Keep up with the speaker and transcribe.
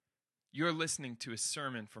You're listening to a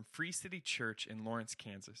sermon from Free City Church in Lawrence,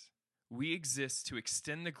 Kansas. We exist to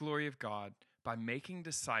extend the glory of God by making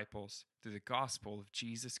disciples through the gospel of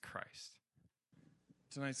Jesus Christ.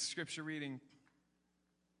 Tonight's scripture reading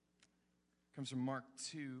comes from Mark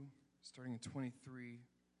 2, starting in 23,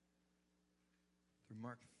 through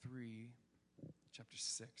Mark 3, chapter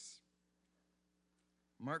 6.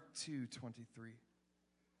 Mark 2:23.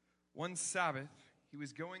 One Sabbath, he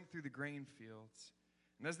was going through the grain fields,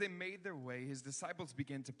 and as they made their way, his disciples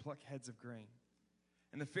began to pluck heads of grain.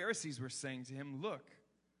 And the Pharisees were saying to him, "Look,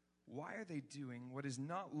 why are they doing what is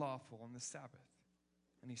not lawful on the Sabbath?"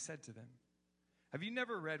 And he said to them, "Have you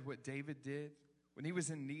never read what David did when he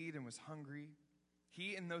was in need and was hungry,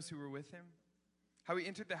 he and those who were with him? How he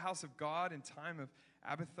entered the house of God in time of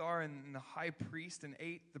Abiathar and the high priest and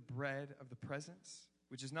ate the bread of the presence,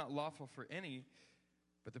 which is not lawful for any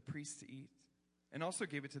but the priest to eat, and also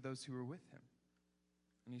gave it to those who were with him.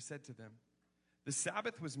 And he said to them, the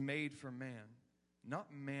Sabbath was made for man,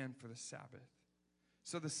 not man for the Sabbath.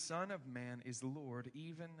 So the Son of Man is Lord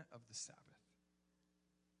even of the Sabbath."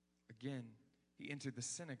 Again, he entered the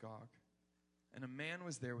synagogue, and a man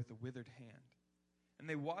was there with a withered hand. And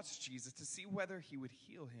they watched Jesus to see whether he would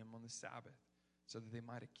heal him on the Sabbath, so that they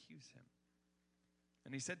might accuse him.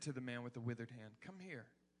 And he said to the man with the withered hand, "Come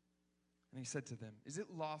here." And he said to them, "Is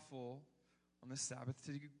it lawful on the Sabbath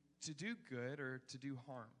to do good or to do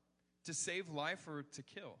harm, to save life or to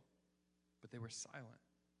kill?" But they were silent.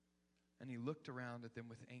 And he looked around at them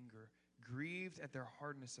with anger, grieved at their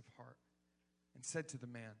hardness of heart, and said to the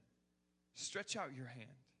man, "Stretch out your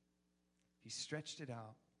hand." He stretched it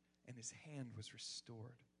out, and his hand was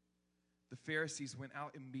restored. The Pharisees went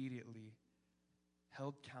out immediately,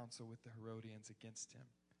 held counsel with the Herodians against him,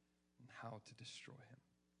 and how to destroy him.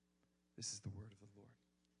 This is the word of the Lord.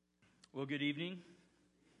 Well, good evening.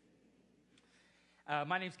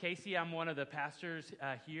 My name's Casey. I'm one of the pastors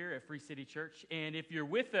here at Free City Church. And if you're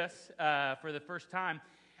with us for the first time,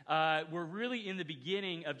 we're really in the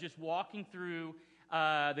beginning of just walking through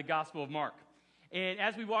the Gospel of Mark. And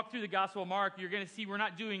as we walk through the Gospel of Mark, you're going to see we're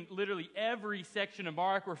not doing literally every section of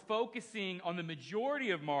Mark. We're focusing on the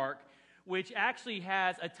majority of Mark, which actually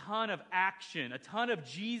has a ton of action, a ton of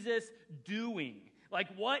Jesus doing.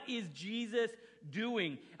 Like, what is Jesus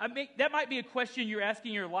doing? That might be a question you're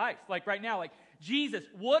asking in your life, like right now, like, Jesus,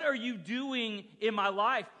 what are you doing in my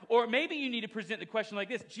life? Or maybe you need to present the question like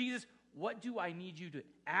this: Jesus, what do I need you to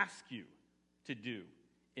ask you to do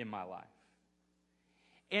in my life?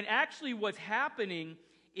 And actually what's happening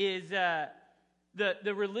is the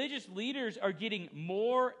religious leaders are getting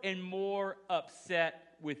more and more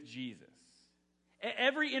upset with Jesus.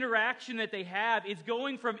 Every interaction that they have is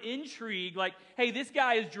going from intrigue, like, hey, this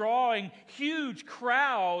guy is drawing huge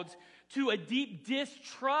crowds, to a deep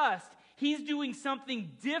distrust. He's doing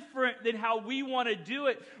something different than how we want to do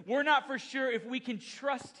it. We're not for sure if we can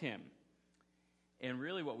trust him. And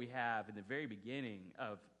really what we have in the very beginning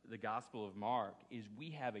of the Gospel of Mark is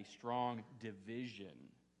we have a strong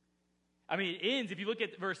division. I mean, it ends, if you look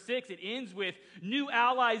at verse 6, it ends with new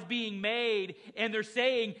allies being made, and they're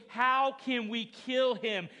saying, how can we kill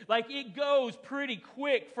him? Like, it goes pretty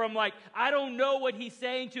quick from like, I don't know what he's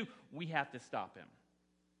saying, to we have to stop him.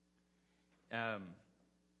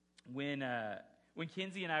 When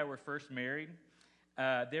Kinsey and I were first married,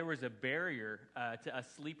 there was a barrier to us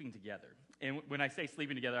sleeping together. And when I say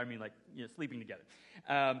sleeping together, I mean like, sleeping together.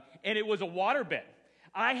 And it was a waterbed.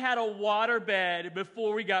 I had a waterbed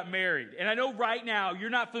before we got married. And I know right now you're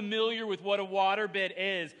not familiar with what a waterbed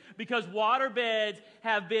is, because waterbeds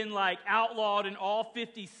have been like outlawed in all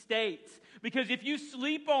 50 states. Because if you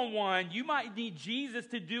sleep on one, you might need Jesus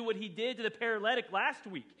to do what he did to the paralytic last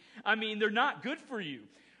week. I mean, they're not good for you.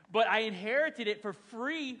 But I inherited it for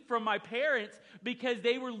free from my parents because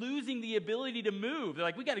they were losing the ability to move. They're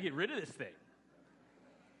like, we got to get rid of this thing.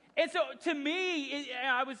 And so to me,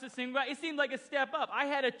 I was just thinking about it, seemed like a step up. I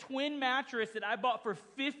had a twin mattress that I bought for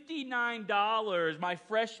 $59 my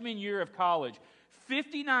freshman year of college.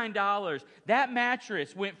 $59. That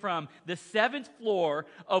mattress went from the 7th floor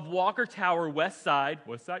of Walker Tower, West Side,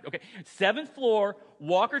 okay, 7th floor,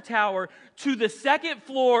 Walker Tower, to the 2nd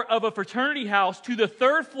floor of a fraternity house, to the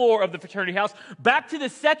 3rd floor of the fraternity house, back to the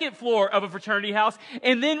 2nd floor of a fraternity house,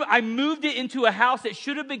 and then I moved it into a house that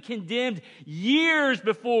should have been condemned years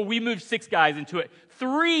before we moved 6 guys into it.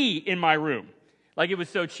 3 in my room. Like, it was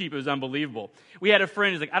so cheap, it was unbelievable. We had a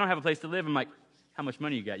friend who's like, I don't have a place to live. I'm like, how much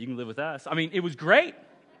money you got? You can live with us. I mean, it was great.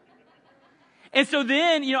 And so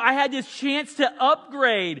then, I had this chance to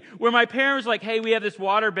upgrade where my parents were like, hey, we have this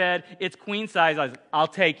waterbed. It's queen size. I was like, I'll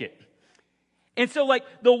take it. And so, like,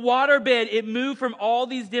 the waterbed, it moved from all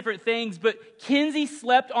these different things, but Kinsey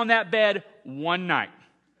slept on that bed one night.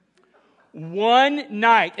 One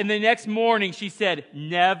night. And the next morning, she said,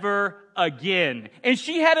 never again. And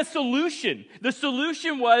she had a solution. The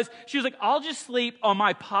solution was, she was like, I'll just sleep on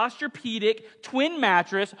my Posturepedic twin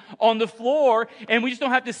mattress on the floor, and we just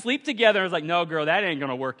don't have to sleep together. I was like, no, girl, that ain't going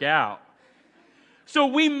to work out. So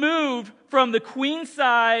we moved from the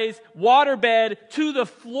queen-size waterbed to the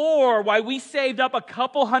floor while we saved up a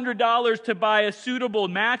couple $100 to buy a suitable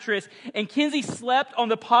mattress. And Kinsey slept on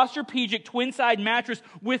the Posturepedic twin-side mattress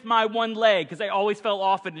with my one leg because I always fell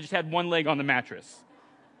off it and just had one leg on the mattress.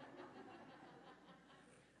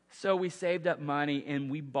 So we saved up money and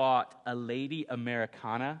we bought a Lady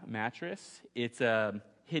Americana mattress. It's a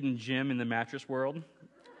hidden gem in the mattress world.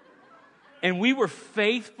 And we were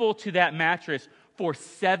faithful to that mattress for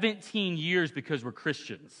 17 years because we're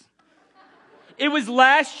Christians. It was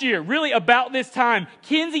last year, really about this time,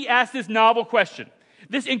 Kinsey asked this novel question.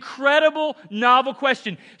 This incredible novel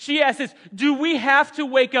question. She asked this, do we have to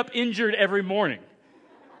wake up injured every morning?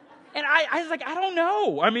 And I was like, I don't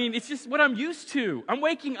know. I mean, it's just what I'm used to. I'm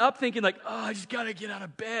waking up thinking like, oh, I just got to get out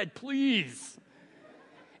of bed, please.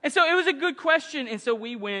 And so it was a good question. And so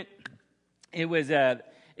we went, it was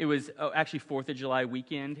actually 4th of July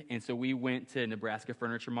weekend, and so we went to Nebraska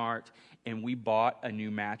Furniture Mart, and we bought a new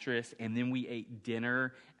mattress, and then we ate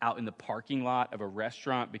dinner out in the parking lot of a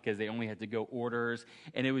restaurant because they only had to go orders,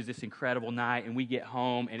 and it was this incredible night, and we get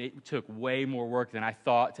home, and it took way more work than I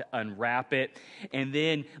thought to unwrap it, and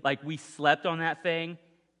then, like, we slept on that thing.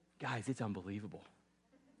 Guys, it's unbelievable.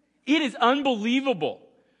 It is unbelievable.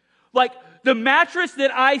 Like, the mattress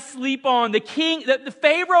that I sleep on, the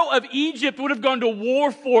Pharaoh of Egypt would have gone to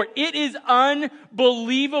war for it. It is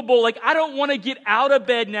unbelievable. Like, I don't want to get out of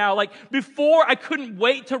bed now. Like, before, I couldn't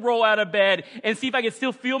wait to roll out of bed and see if I could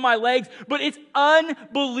still feel my legs. But it's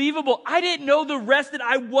unbelievable. I didn't know the rest that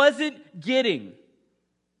I wasn't getting.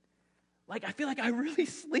 Like, I feel like I really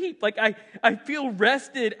sleep. Like, I feel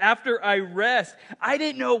rested after I rest. I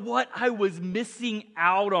didn't know what I was missing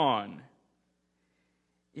out on.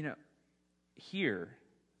 You know, here,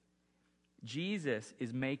 Jesus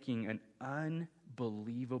is making an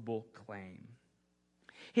unbelievable claim.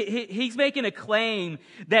 He's making a claim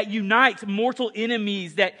that unites mortal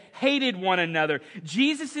enemies that hated one another.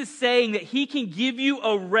 Jesus is saying that he can give you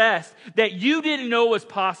a rest that you didn't know was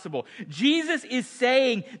possible. Jesus is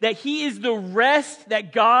saying that he is the rest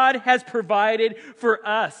that God has provided for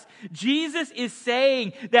us. Jesus is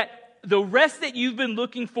saying that the rest that you've been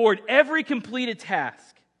looking for in every completed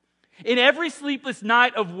task, in every sleepless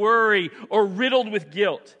night of worry or riddled with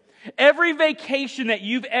guilt, every vacation that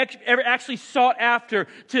you've ever actually sought after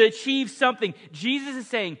to achieve something, Jesus is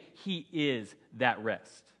saying he is that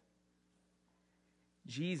rest.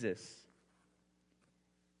 Jesus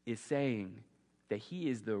is saying that he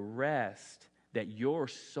is the rest that your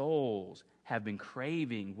souls have been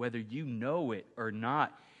craving, whether you know it or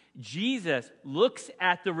not. Jesus looks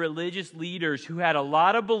at the religious leaders who had a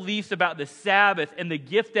lot of beliefs about the Sabbath and the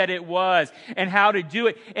gift that it was and how to do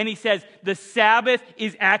it. And he says, the Sabbath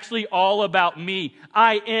is actually all about me.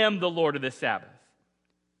 I am the Lord of the Sabbath.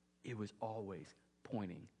 It was always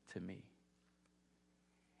pointing to me.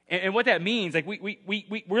 And what that means, like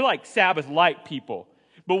we're like Sabbath-like people.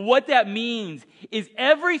 But what that means is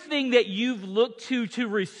everything that you've looked to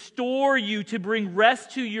restore you, to bring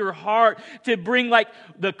rest to your heart, to bring like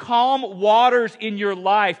the calm waters in your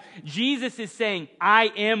life, Jesus is saying,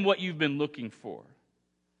 I am what you've been looking for.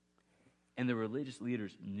 And the religious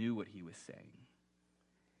leaders knew what he was saying.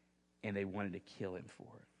 And they wanted to kill him for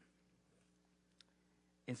it.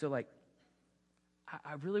 And so like,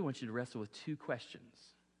 I really want you to wrestle with two questions.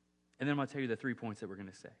 And then I'm going to tell you the 3 points that we're going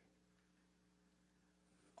to say.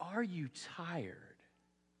 Are you tired?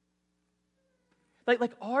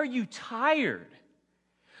 Like, are you tired?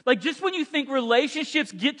 Like, just when you think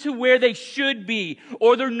relationships get to where they should be,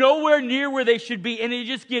 or they're nowhere near where they should be, and it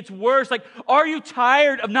just gets worse, like, are you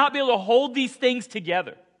tired of not being able to hold these things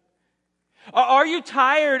together? Are you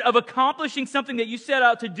tired of accomplishing something that you set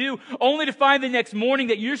out to do, only to find the next morning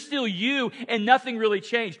that you're still you and nothing really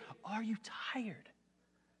changed? Are you tired?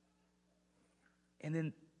 And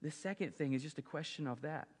then the second thing is just a question of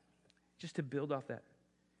that, just to build off that.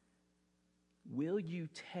 Will you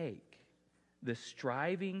take the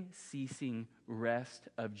striving, ceasing rest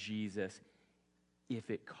of Jesus if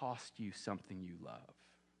it costs you something you love?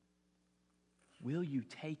 Will you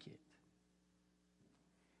take it?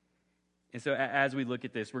 And so as we look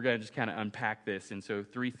at this, we're going to just kind of unpack this. And so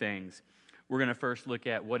 3 things. We're going to first look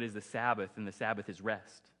at what is the Sabbath, and the Sabbath is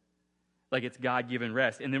rest. like it's God-given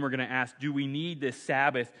rest. And then we're going to ask, do we need this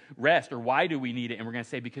Sabbath rest, or why do we need it? And we're going to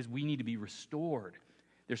say, because we need to be restored.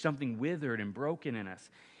 There's something withered and broken in us.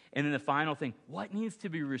 And then the final thing, what needs to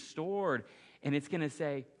be restored? And it's going to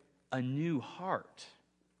say, a new heart.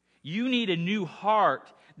 You need a new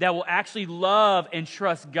heart that will actually love and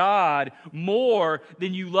trust God more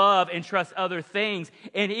than you love and trust other things.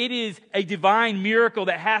 And it is a divine miracle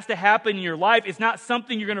that has to happen in your life. It's not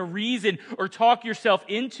something you're going to reason or talk yourself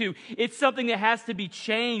into. It's something that has to be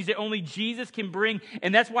changed that only Jesus can bring.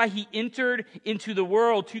 And that's why he entered into the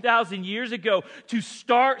world 2,000 years ago, to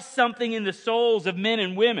start something in the souls of men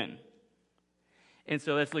and women. And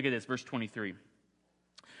so let's look at this, verse 23.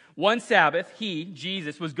 One Sabbath, he,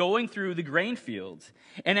 Jesus, was going through the grain fields.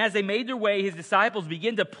 And as they made their way, his disciples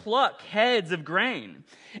began to pluck heads of grain.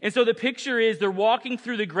 And so the picture is they're walking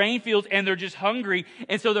through the grain fields and they're just hungry.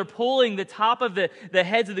 And so they're pulling the top of the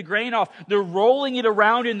heads of the grain off. They're rolling it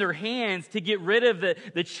around in their hands to get rid of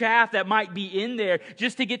the chaff that might be in there,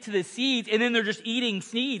 just to get to the seeds. And then they're just eating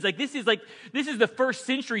seeds. This is the first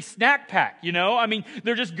century snack pack, you know? I mean,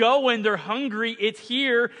 they're just going, they're hungry, it's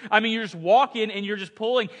here. I mean, you're just walking and you're just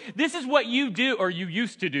pulling. This is what you do, or you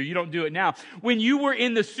used to do. You don't do it now. When you were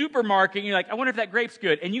in the supermarket, and you're like, I wonder if that grape's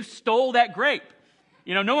good. And you stole that grape.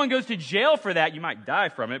 You know, no one goes to jail for that. You might die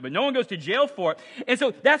from it, but no one goes to jail for it. And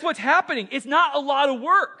so that's what's happening. It's not a lot of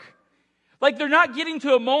work. Like, they're not getting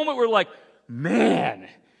to a moment where like, man,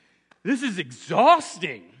 this is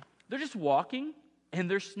exhausting. They're just walking and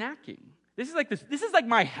they're snacking. This is like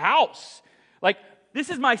my house. Like, this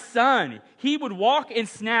is my son. He would walk and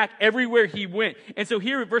snack everywhere he went. And so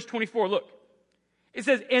here in verse 24, look. It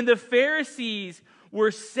says, and the Pharisees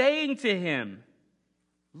were saying to him,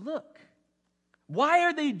 look, why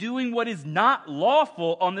are they doing what is not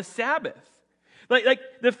lawful on the Sabbath? Like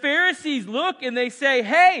the Pharisees look and they say,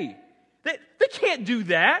 hey, they can't do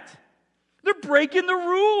that. They're breaking the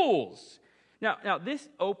rules. Now this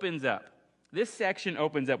opens up. This section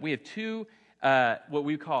opens up. We have two what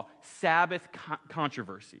we call Sabbath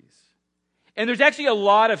controversies. And there's actually a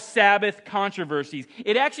lot of Sabbath controversies.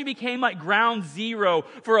 It actually became like ground zero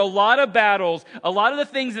for a lot of battles. A lot of the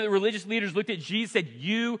things that the religious leaders looked at Jesus and said,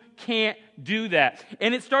 you can't do that.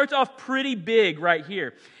 And it starts off pretty big right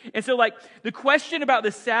here. And so the question about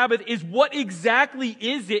the Sabbath is, what exactly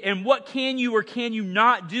is it, and what can you or can you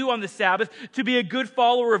not do on the Sabbath to be a good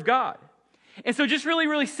follower of God? And so just really,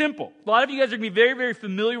 really simple. A lot of you guys are going to be very, very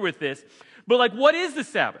familiar with this. But what is the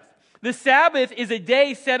Sabbath? The Sabbath is a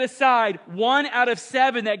day set aside, 1 out of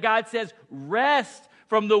 7, that God says, rest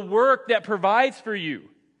from the work that provides for you.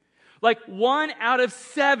 1 out of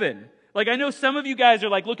 7. I know some of you guys are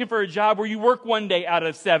looking for a job where you work 1 day out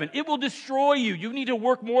of 7. It will destroy you. You need to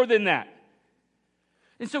work more than that.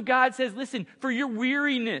 And so God says, listen, for your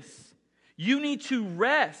weariness, you need to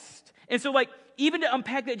rest. And so even to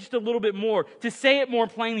unpack that just a little bit more, to say it more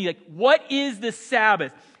plainly, what is the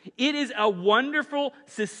Sabbath? It is a wonderful,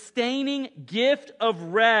 sustaining gift of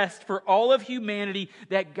rest for all of humanity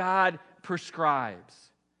that God prescribes.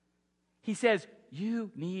 He says, you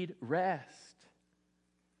need rest.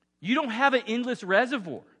 You don't have an endless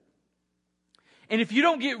reservoir. And if you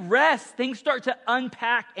don't get rest, things start to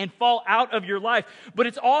unpack and fall out of your life. But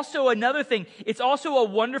it's also another thing. It's also a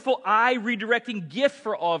wonderful eye-redirecting gift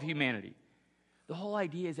for all of humanity. The whole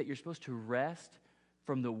idea is that you're supposed to rest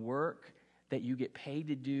from the work that you get paid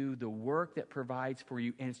to do, the work that provides for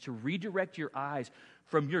you, and it's to redirect your eyes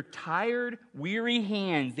from your tired, weary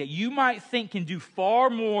hands that you might think can do far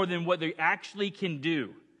more than what they actually can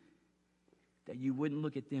do. That you wouldn't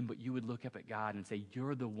look at them, but you would look up at God and say,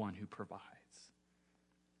 you're the one who provides.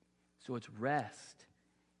 So it's rest,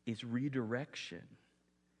 it's redirection.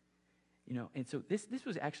 And so this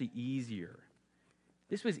was actually easier.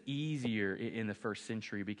 This was easier in the first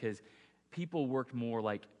century because people worked more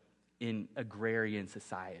in agrarian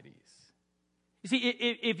societies. You see,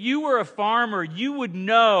 if you were a farmer, you would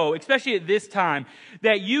know, especially at this time,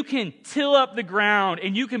 that you can till up the ground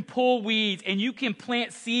and you can pull weeds and you can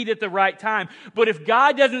plant seed at the right time. But if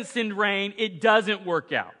God doesn't send rain, it doesn't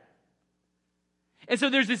work out. And so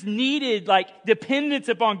there's this needed dependence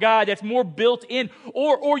upon God that's more built in.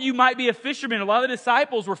 Or you might be a fisherman. A lot of the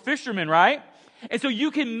disciples were fishermen, right? And so you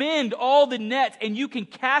can mend all the nets and you can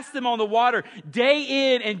cast them on the water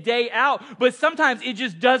day in and day out. But sometimes it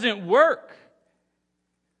just doesn't work.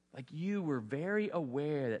 You were very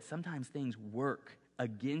aware that sometimes things work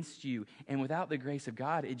against you. And without the grace of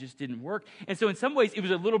God, it just didn't work. And so in some ways, it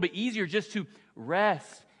was a little bit easier just to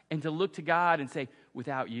rest and to look to God and say,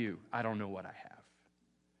 without you, I don't know what I have.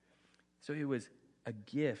 So it was a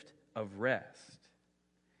gift of rest.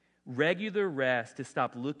 Regular rest to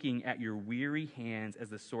stop looking at your weary hands as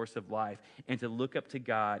the source of life and to look up to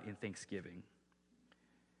God in thanksgiving.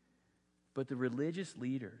 But the religious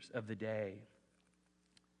leaders of the day,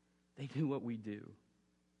 they do what we do.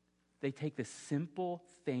 They take the simple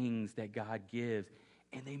things that God gives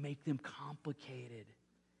and they make them complicated.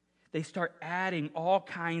 They start adding all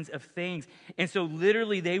kinds of things. And so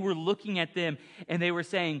literally they were looking at them and they were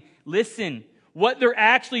saying, listen, what they're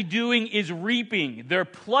actually doing is reaping. They're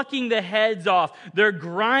plucking the heads off. They're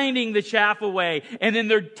grinding the chaff away. And then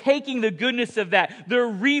they're taking the goodness of that. They're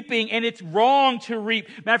reaping, and it's wrong to reap.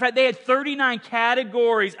 Matter of fact, they had 39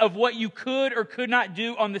 categories of what you could or could not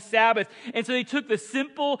do on the Sabbath. And so they took the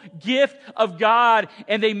simple gift of God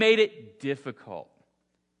and they made it difficult.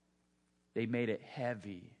 They made it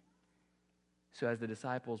heavy. So as the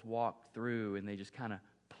disciples walked through and they just kind of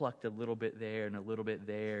plucked a little bit there and a little bit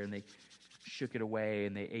there and they shook it away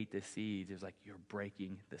and they ate the seeds, it was like, you're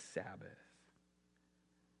breaking the Sabbath.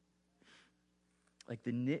 Like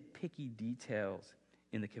the nitpicky details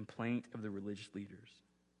in the complaint of the religious leaders,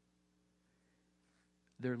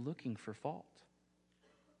 they're looking for fault.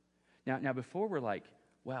 Now before we're like,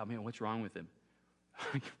 wow, man, what's wrong with him?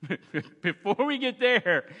 Before we get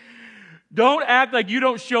there, don't act like you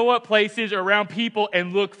don't show up places or around people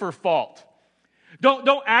and look for fault.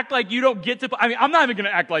 Don't act like you don't get to, I'm not even going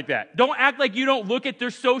to act like that. Don't act like you don't look at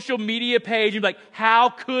their social media page and be like, how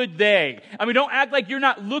could they? Don't act like you're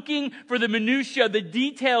not looking for the minutia, the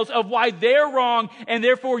details of why they're wrong and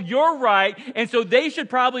therefore you're right. And so they should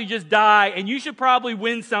probably just die and you should probably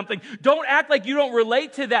win something. Don't act like you don't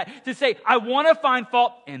relate to that, to say, I want to find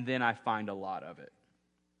fault and then I find a lot of it.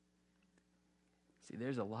 See,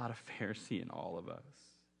 there's a lot of Pharisee in all of us.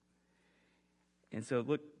 And so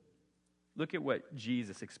look at what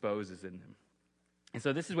Jesus exposes in them. And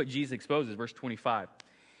so this is what Jesus exposes, verse 25.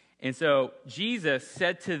 And so Jesus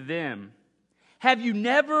said to them, have you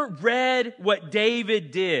never read what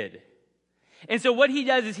David did? And so what he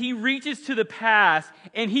does is he reaches to the past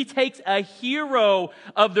and he takes a hero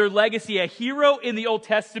of their legacy, a hero in the Old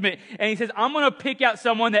Testament, and he says, I'm going to pick out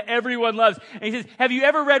someone that everyone loves. And he says, have you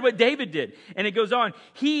ever read what David did? And it goes on.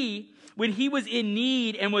 When he was in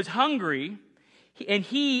need and was hungry, and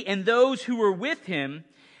he and those who were with him,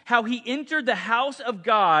 how he entered the house of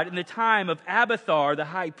God in the time of Abiathar, the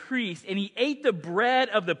high priest, and he ate the bread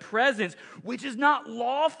of the presence, which is not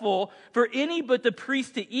lawful for any but the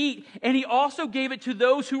priest to eat, and he also gave it to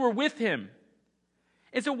those who were with him.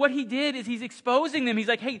 And so what he did is he's exposing them. He's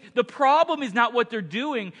like, hey, the problem is not what they're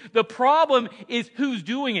doing. The problem is who's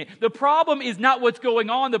doing it. The problem is not what's going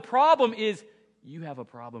on. The problem is you have a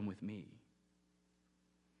problem with me.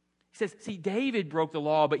 He says, see, David broke the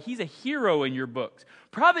law, but he's a hero in your books.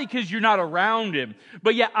 Probably because you're not around him.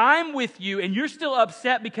 But yet I'm with you, and you're still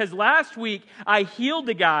upset because last week I healed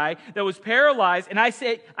the guy that was paralyzed, and I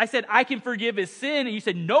said, I can forgive his sin. And you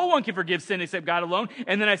said, no one can forgive sin except God alone.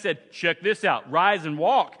 And then I said, check this out, rise and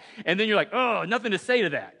walk. And then you're like, oh, nothing to say to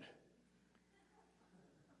that.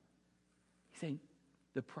 He's saying,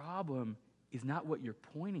 the problem is not what you're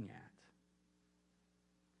pointing at.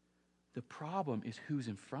 The problem is who's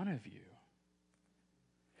in front of you.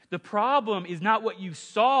 The problem is not what you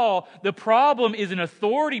saw. The problem is an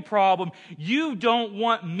authority problem. You don't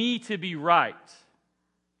want me to be right.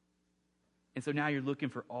 And so now you're looking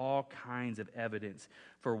for all kinds of evidence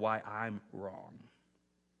for why I'm wrong.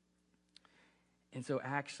 And so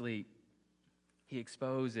actually, he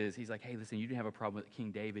exposes, he's like, hey, listen, you didn't have a problem with what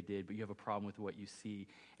King David did, but you have a problem with what you see.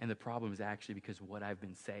 And the problem is actually because what I've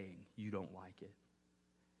been saying, you don't like it.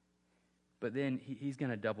 But then he's going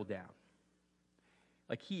to double down.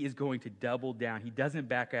 Like he is going to double down. He doesn't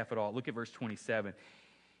back off at all. Look at verse 27.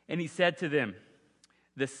 And he said to them,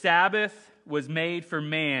 the Sabbath was made for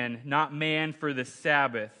man, not man for the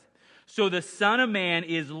Sabbath. So the Son of Man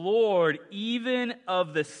is Lord even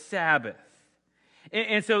of the Sabbath.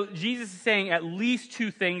 And so Jesus is saying at least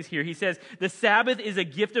two things here. He says the Sabbath is a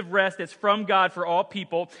gift of rest that's from God for all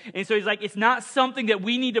people. And so he's like, it's not something that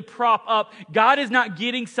we need to prop up. God is not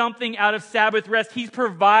getting something out of Sabbath rest. He's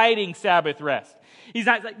providing Sabbath rest. He's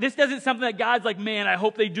not like, this isn't something that God's like, man, I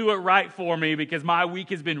hope they do it right for me because my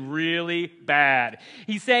week has been really bad.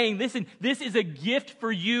 He's saying, listen, this is a gift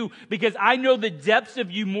for you because I know the depths of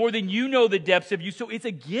you more than you know the depths of you. So it's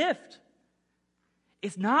a gift.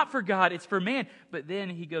 It's not for God, it's for man. But then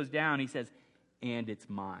he goes down, he says, and it's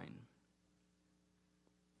mine.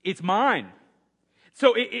 It's mine.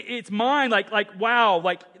 So it's mine, like wow,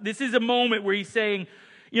 like this is a moment where he's saying,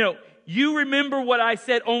 you remember what I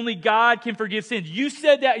said, only God can forgive sins. You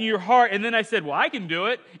said that in your heart, and then I said, well, I can do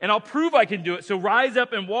it, and I'll prove I can do it, so rise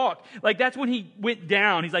up and walk. Like, that's when he went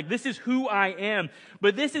down. He's like, this is who I am.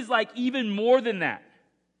 But this is like even more than that.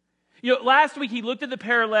 You know, last week he looked at the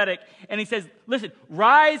paralytic, and he says, listen,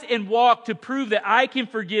 rise and walk to prove that I can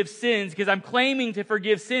forgive sins, because I'm claiming to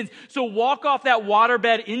forgive sins. So walk off that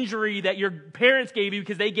waterbed injury that your parents gave you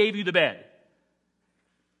because they gave you the bed.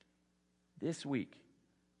 This week,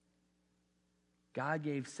 God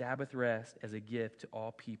gave Sabbath rest as a gift to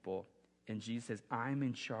all people. And Jesus says, I'm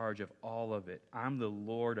in charge of all of it. I'm the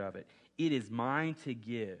Lord of it. It is mine to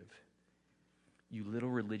give, you little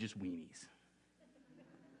religious weenies.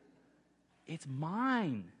 It's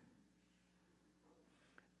mine.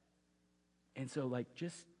 And so, like,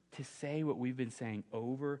 just to say what we've been saying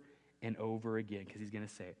over and over again, because he's going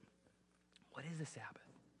to say it. What is the Sabbath?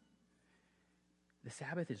 The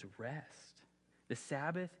Sabbath is rest. The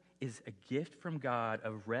Sabbath is a gift from God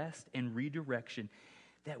of rest and redirection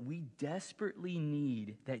that we desperately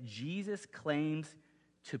need, that Jesus claims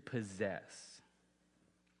to possess.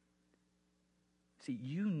 See,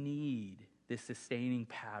 you need this sustaining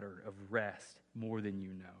pattern of rest more than you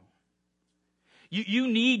know. You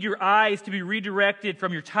need your eyes to be redirected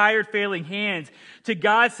from your tired, failing hands to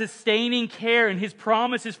God's sustaining care and His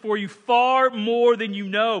promises for you far more than you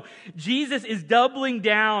know. Jesus is doubling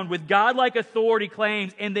down with godlike authority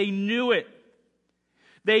claims, and they knew it.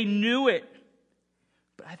 They knew it.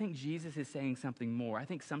 But I think Jesus is saying something more. I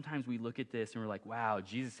think sometimes we look at this and we're like, wow,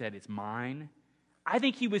 Jesus said it's mine. I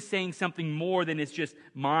think he was saying something more than it's just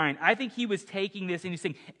mine. I think he was taking this and he's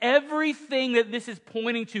saying everything that this is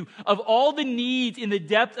pointing to, of all the needs in the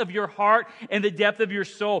depth of your heart and the depth of your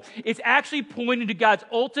soul, it's actually pointing to God's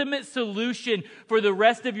ultimate solution for the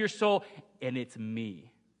rest of your soul, and it's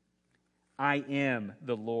me. I am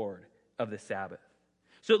the Lord of the Sabbath.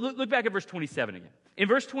 So look back at verse 27 again. In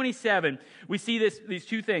verse 27, we see these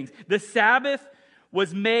two things. The Sabbath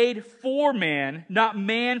was made for man, not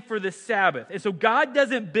man for the Sabbath. And so God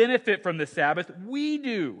doesn't benefit from the Sabbath. We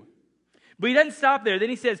do. But he doesn't stop there. Then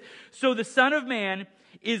he says, so the Son of Man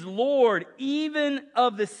is Lord even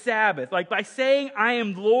of the Sabbath. Like, by saying, I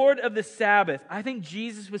am Lord of the Sabbath, I think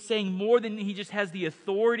Jesus was saying more than he just has the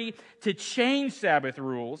authority to change Sabbath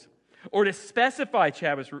rules or to specify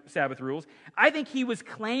Sabbath rules. I think he was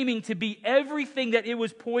claiming to be everything that it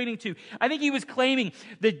was pointing to. I think he was claiming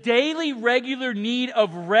the daily, regular need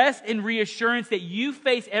of rest and reassurance that you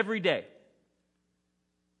face every day.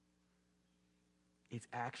 It's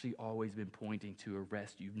actually always been pointing to a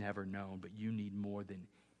rest you've never known, but you need more than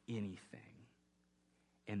anything.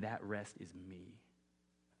 And that rest is me.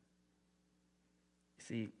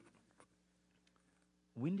 See,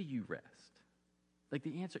 when do you rest? Like,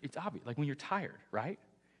 the answer, it's obvious. Like, when you're tired, right?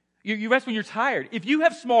 You rest when you're tired. If you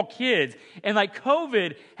have small kids, and like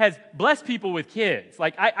COVID has blessed people with kids.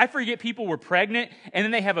 Like, I forget people were pregnant, and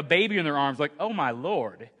then they have a baby in their arms. Like, oh my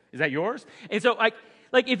Lord, is that yours? And so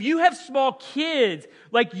like if you have small kids,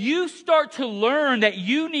 like, you start to learn that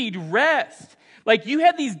you need rest. Like, you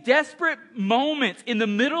have these desperate moments in the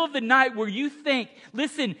middle of the night where you think,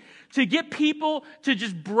 listen, to get people to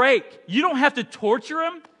just break, you don't have to torture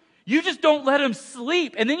them. You just don't let them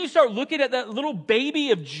sleep. And then you start looking at that little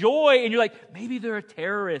baby of joy, and you're like, maybe they're a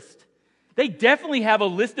terrorist. They definitely have a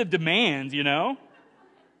list of demands, you know?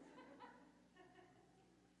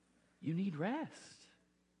 You need rest.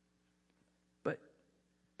 But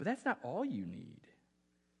that's not all you need.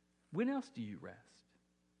 When else do you rest?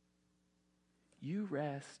 You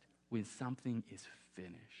rest when something is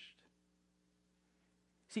finished.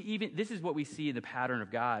 See, even this is what we see in the pattern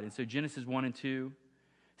of God. And so Genesis 1 and 2,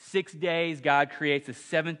 6 days God creates, the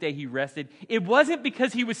seventh day he rested. It wasn't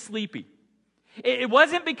because he was sleepy. It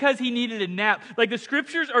wasn't because he needed a nap. Like, the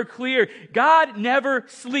scriptures are clear. God never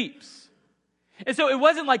sleeps. And so it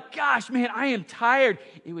wasn't like, gosh, man, I am tired.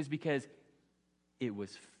 It was because it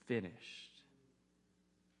was finished.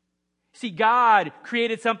 See, God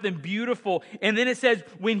created something beautiful. And then it says,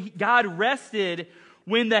 when God rested,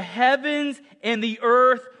 when the heavens and the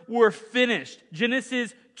earth were finished.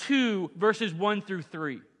 Genesis 2, verses 1 through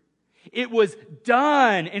 3. It was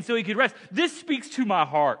done, and so he could rest. This speaks to my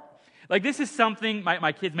heart. Like, this is something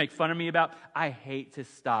my kids make fun of me about. I hate to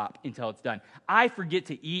stop until it's done. I forget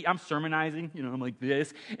to eat. I'm sermonizing, I'm like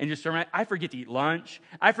this, and just sermonize. I forget to eat lunch.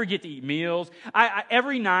 I forget to eat meals. I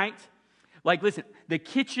every night, like, listen, the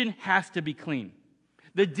kitchen has to be clean.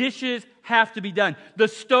 The dishes have to be done. The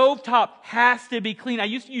stovetop has to be clean. I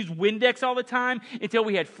used to use Windex all the time until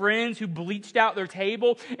we had friends who bleached out their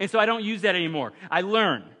table, and so I don't use that anymore. I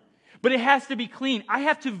learned. but it has to be clean. I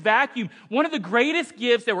have to vacuum. One of the greatest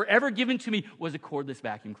gifts that were ever given to me was a cordless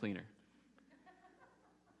vacuum cleaner.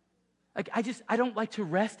 Like, I don't like to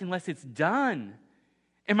rest unless it's done.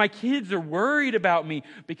 And my kids are worried about me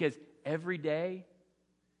because every day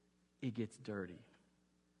it gets dirty.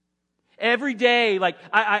 Every day, like,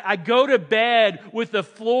 I go to bed with the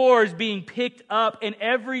floors being picked up, and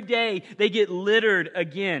every day they get littered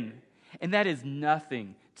again. And that is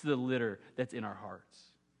nothing to the litter that's in our hearts.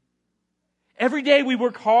 Every day we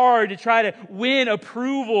work hard to try to win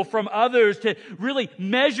approval from others, to really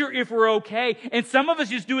measure if we're okay. And some of us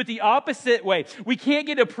just do it the opposite way. We can't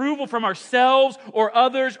get approval from ourselves or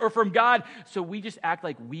others or from God, so we just act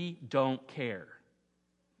like we don't care.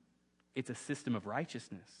 It's a system of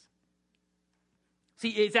righteousness. See,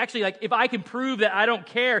 it's actually like, if I can prove that I don't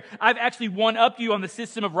care, I've actually one-upped you on the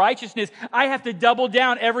system of righteousness. I have to double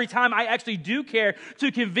down every time I actually do care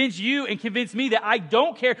to convince you and convince me that I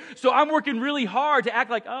don't care. So I'm working really hard to act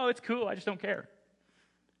like, oh, it's cool, I just don't care.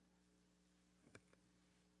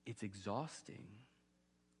 It's exhausting.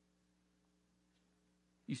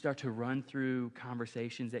 You start to run through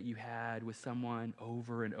conversations that you had with someone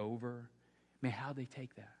over and over. Man, how'd they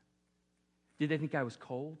take that? Did they think I was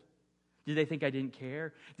cold? Did they think I didn't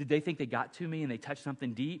care? Did they think they got to me and they touched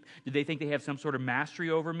something deep? Did they think they have some sort of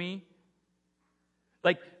mastery over me?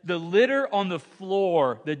 Like, the litter on the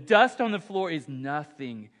floor, the dust on the floor is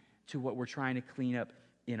nothing to what we're trying to clean up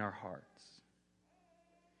in our hearts.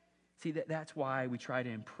 See, that's why we try to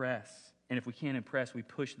impress. And if we can't impress, we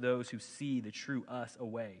push those who see the true us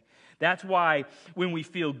away. That's why when we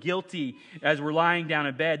feel guilty as we're lying down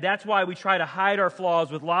in bed, that's why we try to hide our flaws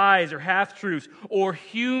with lies or half-truths or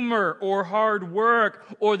humor or hard work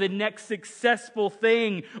or the next successful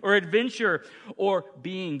thing or adventure or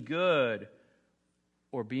being good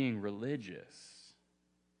or being religious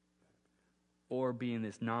or being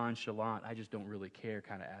this nonchalant, I just don't really care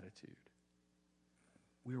kind of attitude.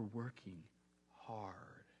 We're working hard.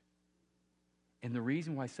 And the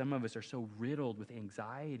reason why some of us are so riddled with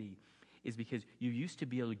anxiety is because you used to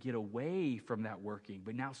be able to get away from that working,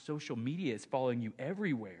 but now social media is following you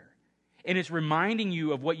everywhere. And it's reminding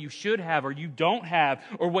you of what you should have or you don't have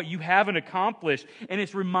or what you haven't accomplished. And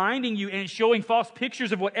it's reminding you and it's showing false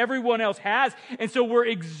pictures of what everyone else has. And so we're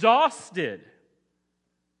exhausted.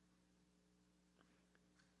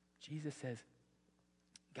 Jesus says,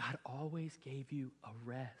 God always gave you a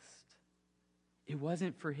rest. It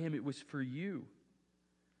wasn't for him, it was for you.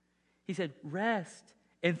 He said, rest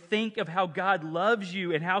and think of how God loves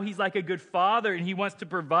you and how he's like a good father and he wants to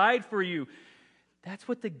provide for you. That's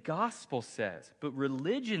what the gospel says. But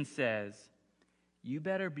religion says, you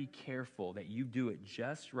better be careful that you do it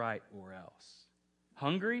just right or else.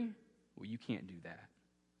 Hungry? Well, you can't do that.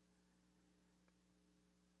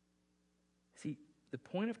 See, the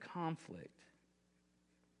point of conflict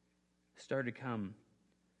started to come.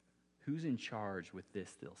 Who's in charge with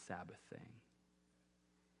this little Sabbath thing?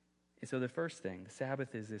 And so the first thing, the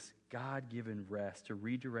Sabbath is this God-given rest to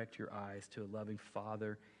redirect your eyes to a loving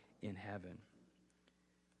Father in heaven.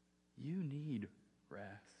 You need rest.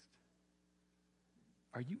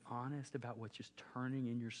 Are you honest about what's just turning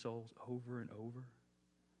in your souls over and over?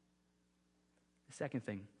 The second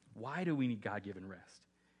thing, why do we need God-given rest?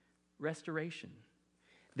 Restoration.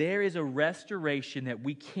 There is a restoration that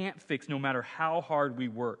we can't fix no matter how hard we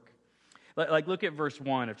work. Like, look at verse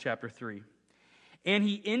 1 of chapter 3. And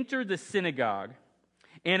he entered the synagogue,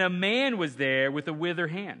 and a man was there with a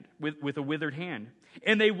withered hand, with a withered hand.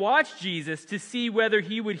 And they watched Jesus to see whether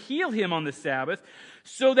he would heal him on the Sabbath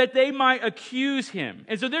so that they might accuse him.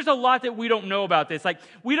 And so there's a lot that we don't know about this. Like,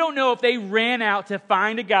 we don't know if they ran out to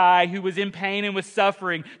find a guy who was in pain and was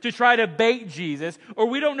suffering to try to bait Jesus, or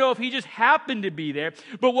we don't know if he just happened to be there.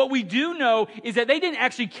 But what we do know is that they didn't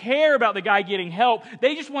actually care about the guy getting help.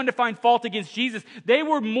 They just wanted to find fault against Jesus. They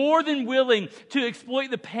were more than willing to exploit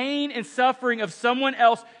the pain and suffering of someone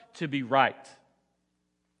else to be right.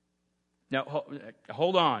 Now,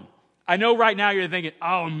 hold on. I know right now you're thinking,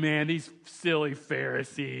 oh man, these silly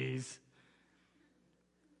Pharisees.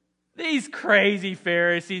 These crazy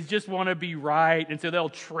Pharisees just want to be right, and so they'll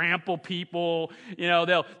trample people. You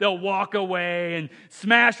know, they'll walk away and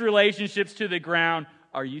smash relationships to the ground.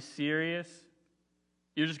 Are you serious?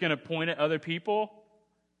 You're just going to point at other people?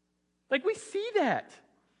 Like, we see that.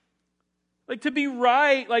 Like, to be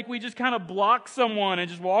right, like we just kind of block someone and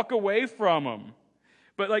just walk away from them.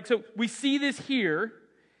 But like, so we see this here,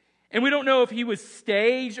 and we don't know if he was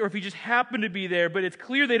staged or if he just happened to be there, but it's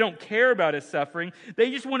clear they don't care about his suffering.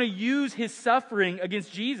 They just want to use his suffering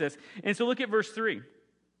against Jesus. And so look at verse 3.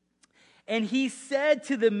 And he said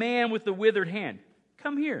to the man with the withered hand,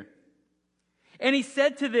 come here. And he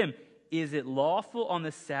said to them, is it lawful on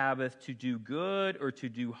the Sabbath to do good or to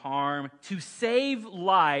do harm, to save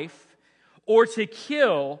life or to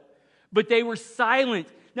kill? But they were silent.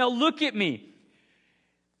 Now look at me.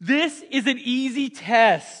 This is an easy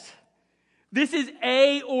test. This is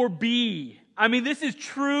A or B. I mean, this is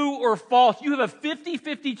true or false. You have a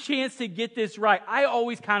 50-50 chance to get this right. I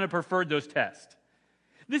always kind of preferred those tests.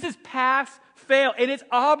 This is pass, fail, and it's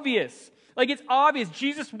obvious. Like, it's obvious.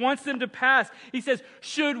 Jesus wants them to pass. He says,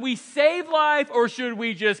 should we save life or should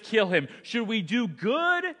we just kill him? Should we do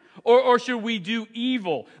good or should we do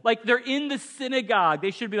evil? Like, they're in the synagogue.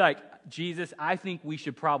 They should be like, Jesus, I think we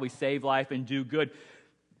should probably save life and do good.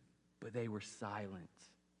 But they were silent.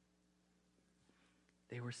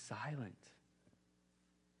 They were silent.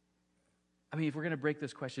 I mean, if we're going to break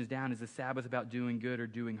those questions down, is the Sabbath about doing good or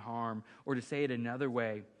doing harm? Or to say it another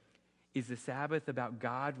way, is the Sabbath about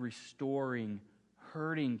God restoring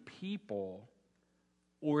hurting people?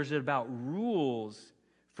 Or is it about rules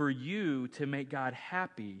for you to make God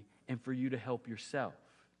happy and for you to help yourself?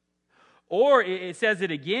 Or it says it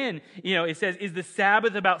again, it says, is the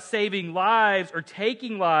Sabbath about saving lives or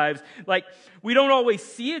taking lives? Like, we don't always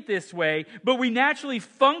see it this way, but we naturally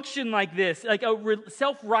function like this, like a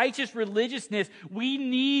self-righteous religiousness. We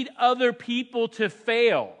need other people to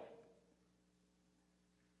fail.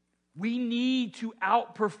 We need to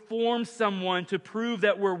outperform someone to prove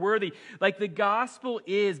that we're worthy. Like, the gospel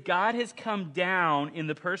is God has come down in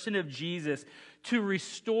the person of Jesus to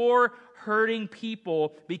restore hurting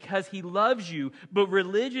people because he loves you. But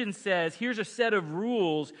religion says, here's a set of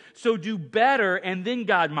rules, so do better and then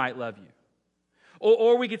God might love you.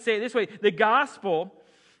 Or we could say it this way, the gospel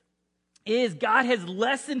is God has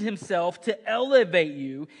lessened himself to elevate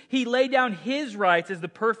you. He laid down his rights as the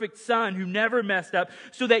perfect son who never messed up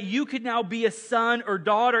so that you could now be a son or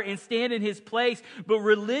daughter and stand in his place. But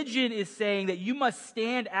religion is saying that you must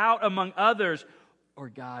stand out among others or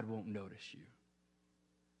God won't notice you.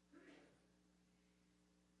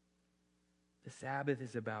 The Sabbath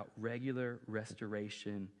is about regular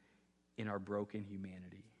restoration in our broken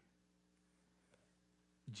humanity.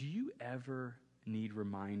 Do you ever need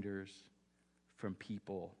reminders from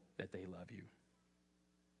people that they love you?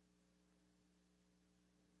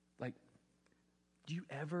 Like, do you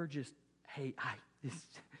ever just, hey,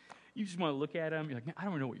 you just want to look at them, you're like, man, I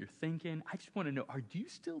don't know what you're thinking. I just want to know, do you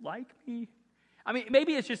still like me? I mean,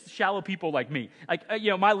 maybe it's just shallow people like me. Like,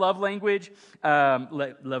 my love language,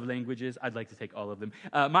 love languages, I'd like to take all of them.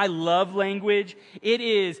 My love language, it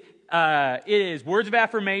is words of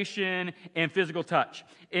affirmation and physical touch.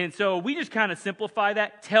 And so we just kind of simplify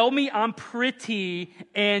that. Tell me I'm pretty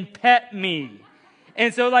and pet me.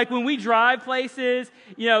 And so, like, when we drive places,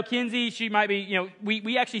 Kinsey, she might be,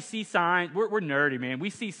 we actually see signs. We're nerdy, man. We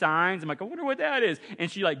see signs. I'm like, I wonder what that is. And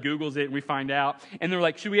she, like, Googles it, and we find out. And they're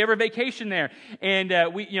like, should we ever vacation there? And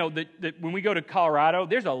when we go to Colorado,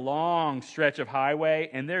 there's a long stretch of highway,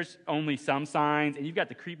 and there's only some signs. And you've got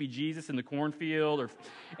the creepy Jesus in the cornfield,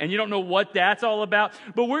 and you don't know what that's all about.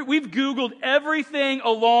 But we've Googled everything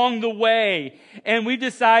along the way, and we've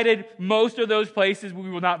decided most of those places we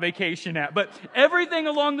will not vacation at. But everything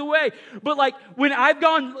along the way. But like, when I've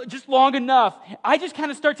gone just long enough, I just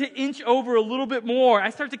kind of start to inch over a little bit more.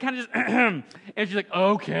 I start to kind of just, and she's like,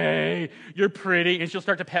 okay, you're pretty. And she'll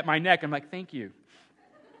start to pet my neck. I'm like, thank you.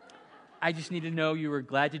 I just need to know you were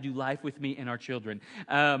glad to do life with me and our children.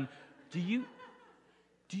 Do you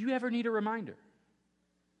ever need a reminder?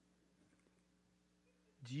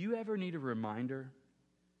 Do you ever need a reminder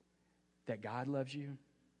that God loves you?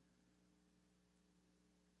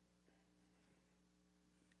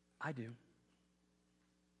 I do.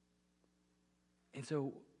 And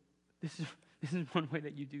so this is one way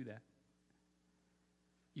that you do that.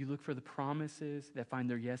 You look for the promises that find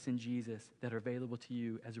their yes in Jesus that are available to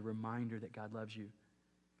you as a reminder that God loves you.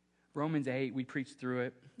 Romans 8, we preached through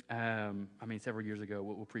it. Several years ago.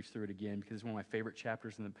 We'll preach through it again because it's one of my favorite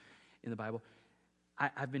chapters in the Bible.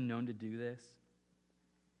 I've been known to do this,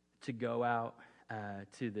 to go out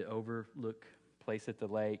to the overlook place at the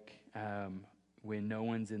lake when no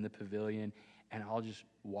one's in the pavilion, and I'll just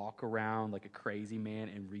walk around like a crazy man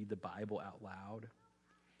and read the Bible out loud.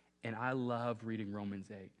 And I love reading Romans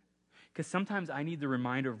 8 because sometimes I need the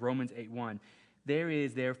reminder of Romans 8:1. There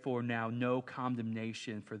is therefore now no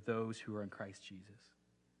condemnation for those who are in Christ Jesus.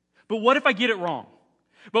 But what if I get it wrong?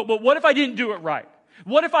 But what if I didn't do it right?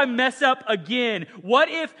 What if I mess up again? What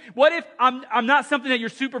if I'm not something that you're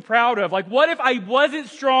super proud of? Like, what if I wasn't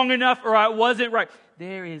strong enough or I wasn't right?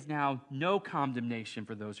 There is now no condemnation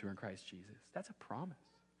for those who are in Christ Jesus. That's a promise.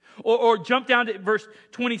 Or jump down to verse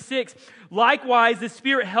 26. Likewise, the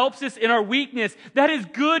Spirit helps us in our weakness. That is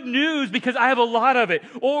good news because I have a lot of it.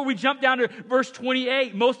 Or we jump down to verse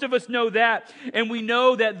 28. Most of us know that. And we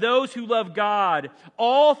know that those who love God,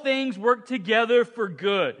 all things work together for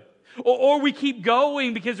good. Or we keep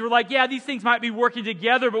going because we're like, yeah, these things might be working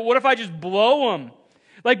together, but what if I just blow them?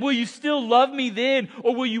 Like, will you still love me then?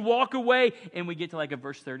 Or will you walk away? And we get to like a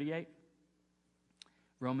verse 38.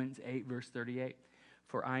 Romans 8, verse 38.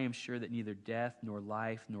 For I am sure that neither death, nor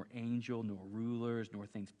life, nor angel, nor rulers, nor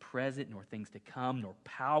things present, nor things to come, nor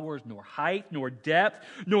powers, nor height, nor depth,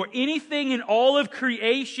 nor anything in all of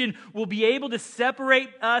creation will be able to separate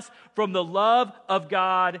us from the love of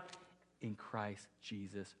God in Christ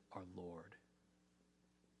Jesus our Lord.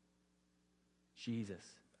 Jesus,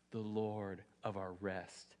 the Lord of our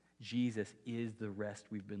rest. Jesus is the rest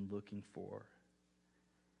we've been looking for.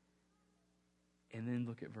 And then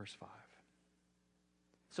look at verse 5.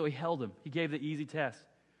 So he held him. He gave the easy test.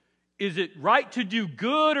 Is it right to do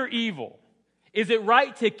good or evil? Is it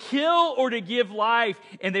right to kill or to give life?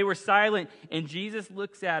 And they were silent. And Jesus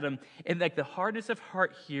looks at them. And like the hardness of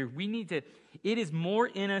heart here, it is more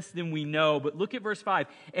in us than we know. But look at verse 5.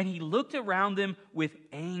 And he looked around them with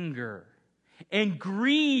anger and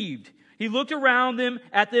grieved. He looked around them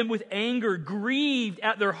at them with anger, grieved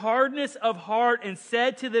at their hardness of heart, and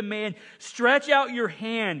said to the man, stretch out your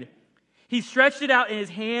hand. He stretched it out and his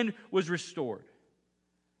hand was restored.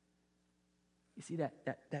 You see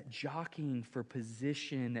that jockeying for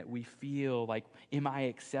position that we feel like, am I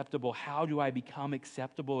acceptable? How do I become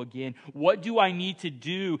acceptable again? What do I need to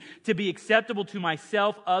do to be acceptable to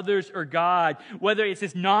myself, others, or God? Whether it's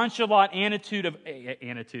this nonchalant attitude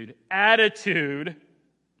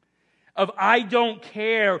of I don't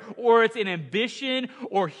care, or it's an ambition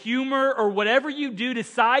or humor or whatever you do to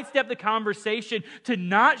sidestep the conversation, to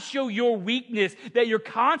not show your weakness that you're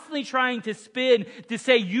constantly trying to spin to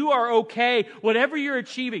say you are okay, whatever you're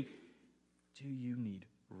achieving. Do you need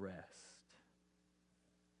rest?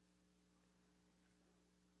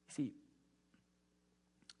 See,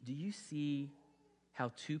 do you see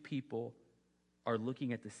how two people are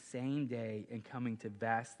looking at the same day and coming to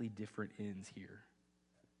vastly different ends here?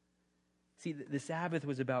 See, the Sabbath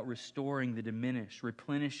was about restoring the diminished,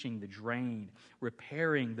 replenishing the drained,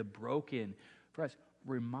 repairing the broken, for us,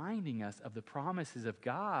 reminding us of the promises of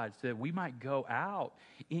God so that we might go out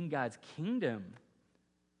in God's kingdom.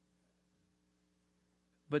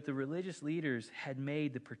 But the religious leaders had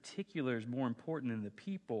made the particulars more important than the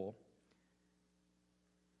people.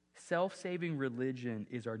 Self-saving religion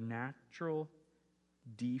is our natural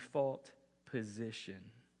default position.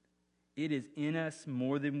 It is in us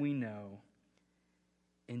more than we know.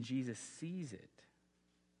 And Jesus sees it.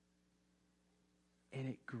 And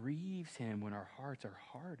it grieves him when our hearts are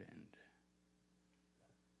hardened.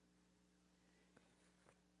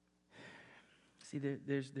 See,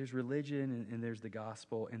 there's religion and there's the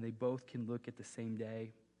gospel, and they both can look at the same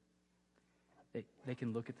day. They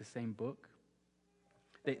can look at the same book.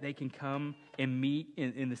 They can come and meet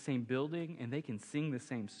in the same building, and they can sing the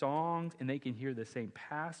same songs, and they can hear the same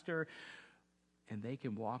pastor. And they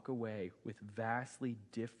can walk away with vastly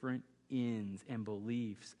different ends and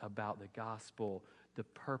beliefs about the gospel, the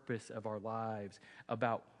purpose of our lives,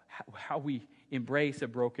 about how we embrace a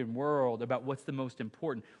broken world, about what's the most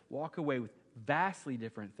important. Walk away with vastly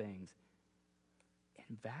different things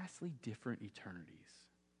and vastly different eternities.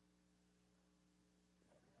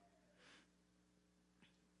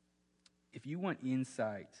 If you want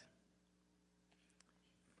insight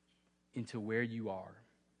into where you are,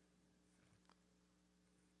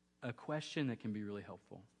 a question that can be really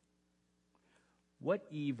helpful. What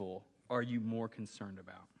evil are you more concerned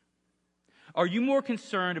about? Are you more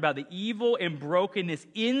concerned about the evil and brokenness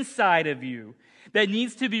inside of you that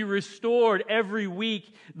needs to be restored every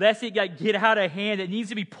week, lest it get out of hand, it needs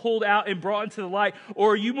to be pulled out and brought into the light?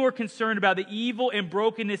 Or are you more concerned about the evil and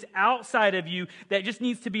brokenness outside of you that just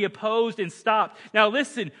needs to be opposed and stopped? Now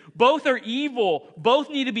listen, both are evil,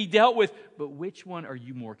 both need to be dealt with, but which one are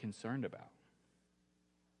you more concerned about?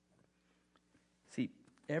 See,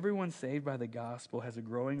 everyone saved by the gospel has a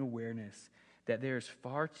growing awareness that there is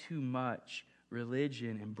far too much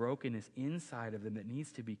religion and brokenness inside of them that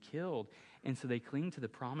needs to be killed. And so they cling to the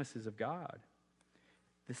promises of God.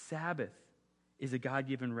 The Sabbath is a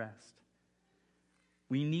God-given rest.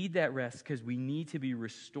 We need that rest because we need to be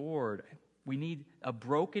restored. We need a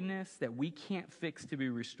brokenness that we can't fix to be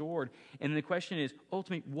restored. And the question is,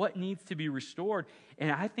 ultimately, what needs to be restored?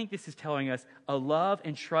 And I think this is telling us a love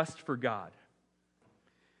and trust for God.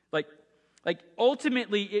 Like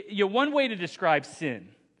ultimately, one way to describe sin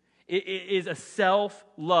is a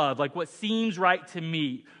self-love, like what seems right to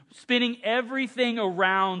me. spinning everything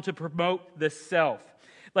around to promote the self.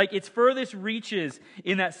 Like its furthest reaches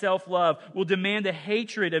in that self-love will demand a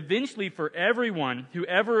hatred eventually for everyone who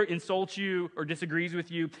ever insults you or disagrees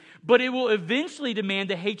with you, but it will eventually demand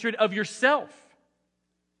a hatred of yourself.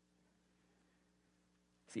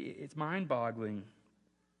 See, it's mind-boggling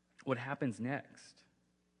what happens next.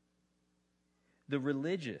 The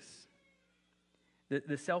religious,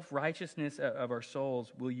 the self-righteousness of our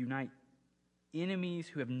souls will unite enemies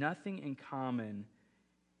who have nothing in common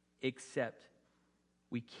except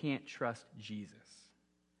we can't trust Jesus.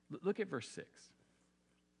 Look at verse 6.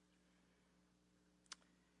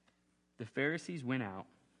 The Pharisees went out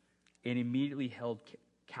and immediately held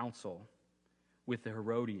counsel with the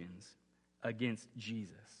Herodians against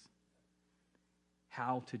Jesus,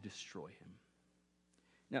 how to destroy him.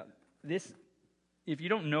 Now, if you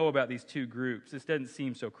don't know about these two groups, this doesn't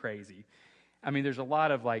seem so crazy. I mean, there's a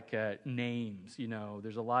lot of names,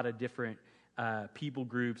 there's a lot of different people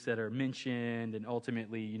groups that are mentioned, and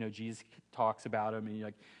ultimately, Jesus talks about them,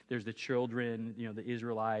 and there's the children, the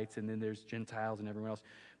Israelites, and then there's Gentiles and everyone else.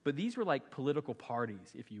 But these were like political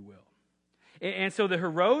parties, if you will. And so the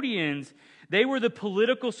Herodians, they were the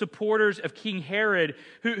political supporters of King Herod,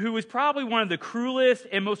 who was probably one of the cruelest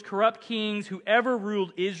and most corrupt kings who ever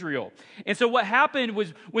ruled Israel. And so what happened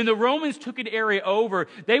was when the Romans took an area over,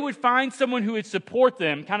 they would find someone who would support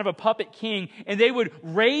them, kind of a puppet king, and they would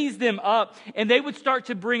raise them up, and they would start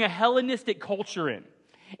to bring a Hellenistic culture in.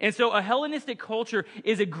 And so a Hellenistic culture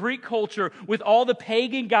is a Greek culture with all the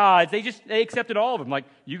pagan gods. They accepted all of them. Like,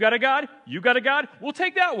 you got a god? You got a god? We'll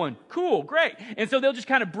take that one. Cool, great. And so they'll just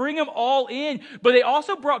kind of bring them all in. But they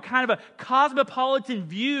also brought kind of a cosmopolitan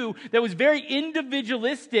view that was very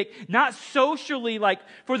individualistic, not socially like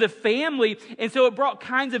for the family. And so it brought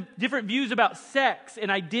kinds of different views about sex and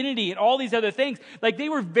identity and all these other things. Like, they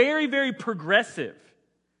were very, very progressive.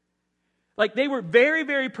 Like, they were very,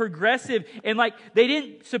 very progressive, and they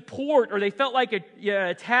didn't support, or they felt like an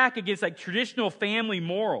attack against traditional family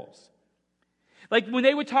morals. Like, when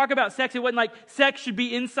they would talk about sex, it wasn't like sex should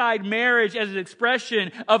be inside marriage as an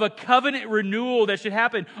expression of a covenant renewal that should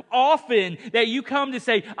happen often, that you come to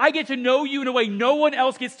say, I get to know you in a way no one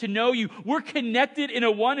else gets to know you. We're connected in a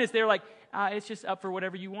oneness. They're like, it's just up for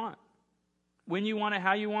whatever you want. When you want it,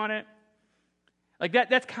 how you want it. Like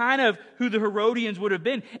that's kind of who the Herodians would have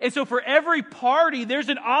been. And so for every party, there's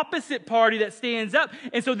an opposite party that stands up.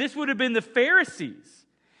 And so this would have been the Pharisees.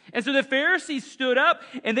 And so the Pharisees stood up,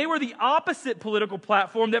 and they were the opposite political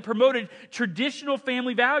platform that promoted traditional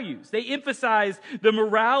family values. They emphasized the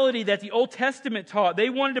morality that the Old Testament taught.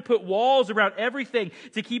 They wanted to put walls around everything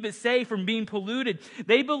to keep it safe from being polluted.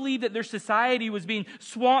 They believed that their society was being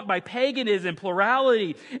swamped by paganism,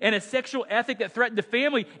 plurality, and a sexual ethic that threatened the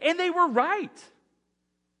family. And they were right.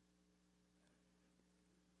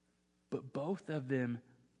 But both of them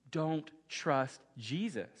don't trust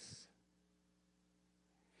Jesus.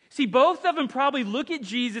 See, both of them probably look at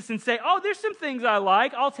Jesus and say, oh, there's some things I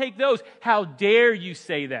like. I'll take those. How dare you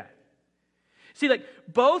say that? See,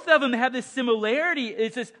 both of them have this similarity.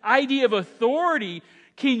 It's this idea of authority.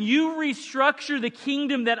 Can you restructure the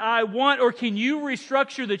kingdom that I want, or can you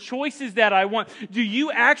restructure the choices that I want? Do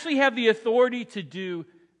you actually have the authority to do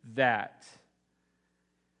that?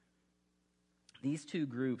 These two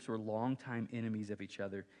groups were longtime enemies of each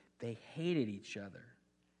other. They hated each other.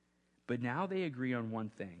 But now they agree on one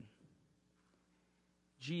thing.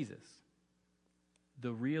 Jesus,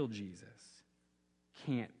 the real Jesus,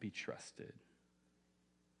 can't be trusted.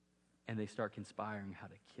 And they start conspiring how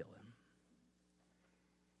to kill him.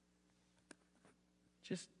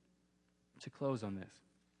 Just to close on this.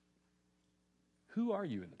 Who are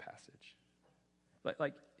you in the passage?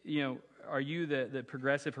 Are you the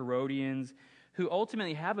progressive Herodians who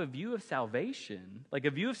ultimately have a view of salvation? Like, a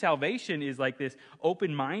view of salvation is like this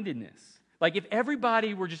open-mindedness. Like, if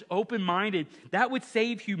everybody were just open-minded, that would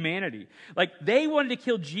save humanity. Like, they wanted to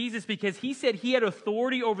kill Jesus because he said he had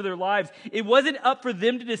authority over their lives. It wasn't up for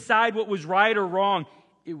them to decide what was right or wrong.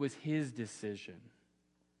 It was his decision.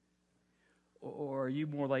 Or are you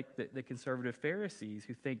more like the conservative Pharisees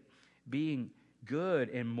who think being good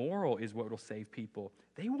and moral is what will save people?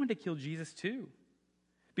 They wanted to kill Jesus too,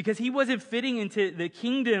 because he wasn't fitting into the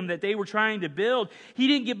kingdom that they were trying to build. He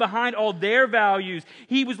didn't get behind all their values.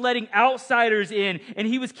 He was letting outsiders in, and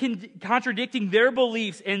he was contradicting their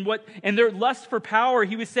beliefs and their lust for power.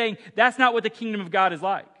 He was saying, that's not what the kingdom of God is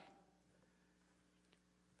like.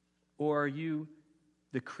 Or are you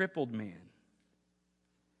the crippled man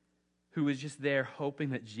who was just there hoping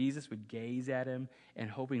that Jesus would gaze at him and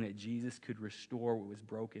hoping that Jesus could restore what was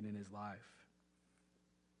broken in his life?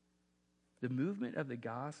 The movement of the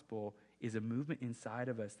gospel is a movement inside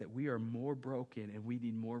of us that we are more broken and we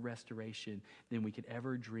need more restoration than we could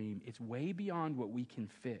ever dream. It's way beyond what we can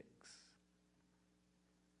fix.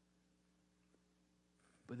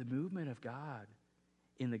 But the movement of God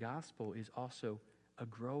in the gospel is also a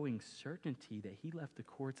growing certainty that he left the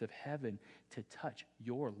courts of heaven to touch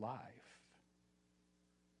your life.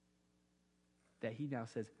 That he now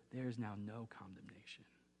says, there is now no condemnation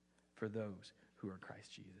for those who are in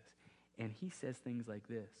Christ Jesus. And he says things like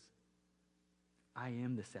this: I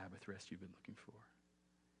am the Sabbath rest you've been looking for.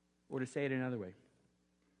 Or to say it another way,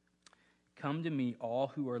 come to me, all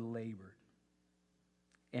who are labored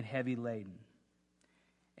and heavy laden,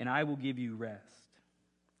 and I will give you rest.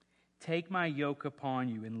 Take my yoke upon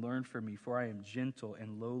you and learn from me, for I am gentle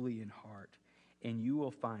and lowly in heart, and you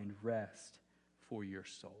will find rest for your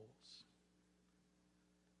souls.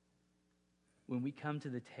 When we come to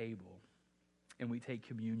the table and we take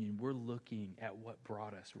communion, we're looking at what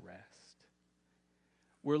brought us rest.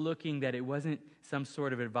 We're looking that it wasn't some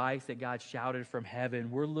sort of advice that God shouted from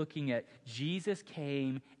heaven. We're looking at Jesus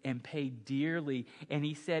came and paid dearly, and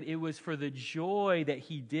he said it was for the joy that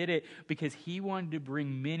he did it, because he wanted to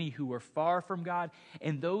bring many who were far from God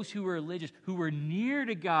and those who were religious, who were near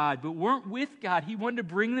to God but weren't with God. He wanted to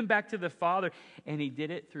bring them back to the Father, and he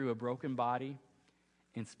did it through a broken body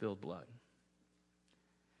and spilled blood.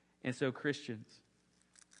 And so, Christians,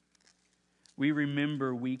 we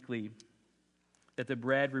remember weekly that the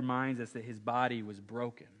bread reminds us that his body was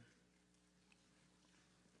broken.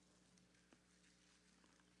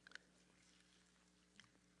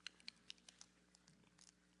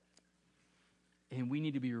 And we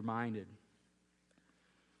need to be reminded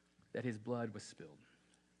that his blood was spilled.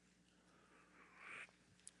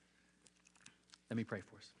 Let me pray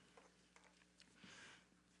for us.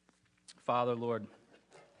 Father, Lord,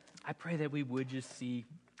 I pray that we would just see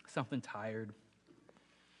something tired.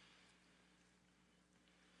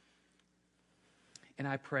 And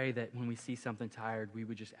I pray that when we see something tired, we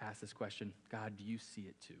would just ask this question: God, do you see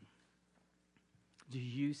it too? Do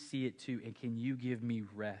you see it too? And can you give me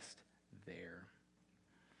rest there?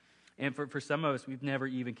 And for some of us, we've never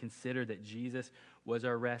even considered that Jesus was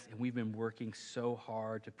our rest, and we've been working so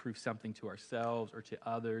hard to prove something to ourselves or to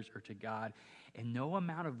others or to God. And no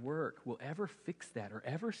amount of work will ever fix that or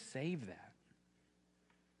ever save that.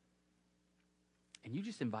 And you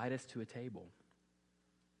just invite us to a table.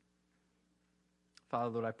 Father,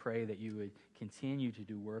 Lord, I pray that you would continue to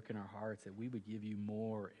do work in our hearts, that we would give you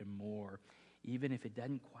more and more. Even if it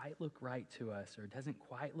doesn't quite look right to us or it doesn't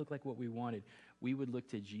quite look like what we wanted, we would look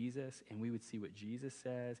to Jesus and we would see what Jesus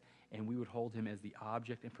says, and we would hold him as the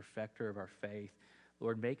object and perfecter of our faith.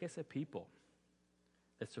 Lord, make us a people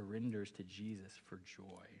that surrenders to Jesus for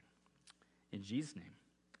joy. In Jesus' name,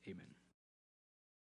 amen.